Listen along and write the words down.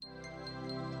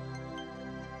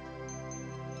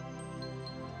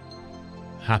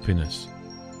Happiness.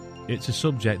 It's a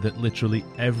subject that literally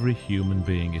every human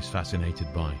being is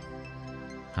fascinated by.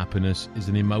 Happiness is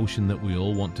an emotion that we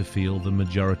all want to feel the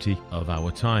majority of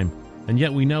our time, and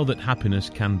yet we know that happiness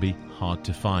can be hard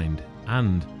to find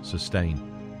and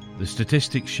sustain. The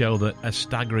statistics show that a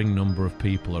staggering number of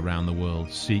people around the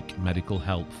world seek medical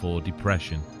help for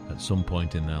depression at some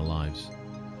point in their lives.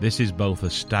 This is both a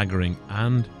staggering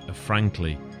and,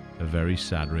 frankly, a very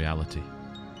sad reality.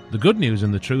 The good news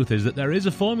and the truth is that there is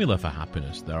a formula for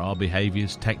happiness. There are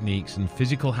behaviours, techniques and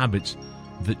physical habits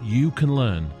that you can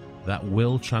learn that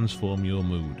will transform your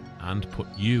mood and put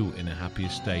you in a happier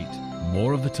state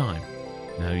more of the time.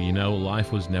 Now, you know,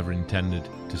 life was never intended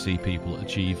to see people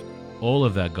achieve all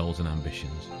of their goals and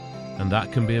ambitions, and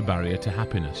that can be a barrier to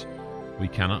happiness. We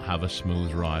cannot have a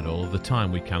smooth ride all of the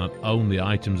time. We cannot own the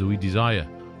items that we desire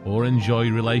or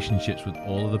enjoy relationships with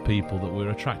all of the people that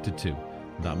we're attracted to.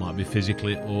 That might be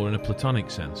physically or in a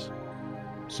platonic sense.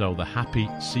 So the Happy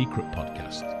Secret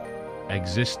podcast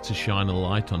exists to shine a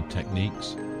light on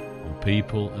techniques, on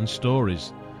people and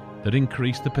stories that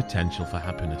increase the potential for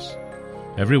happiness.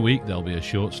 Every week there'll be a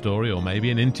short story or maybe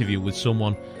an interview with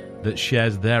someone that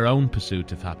shares their own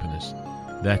pursuit of happiness,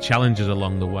 their challenges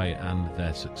along the way and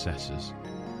their successes,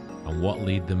 and what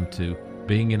lead them to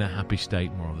being in a happy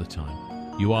state more of the time.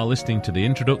 You are listening to the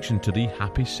introduction to the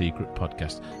Happy Secret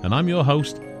podcast, and I'm your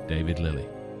host, David Lilly.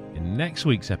 In next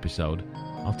week's episode,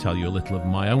 I'll tell you a little of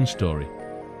my own story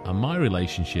and my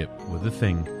relationship with the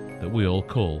thing that we all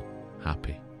call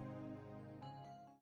happy.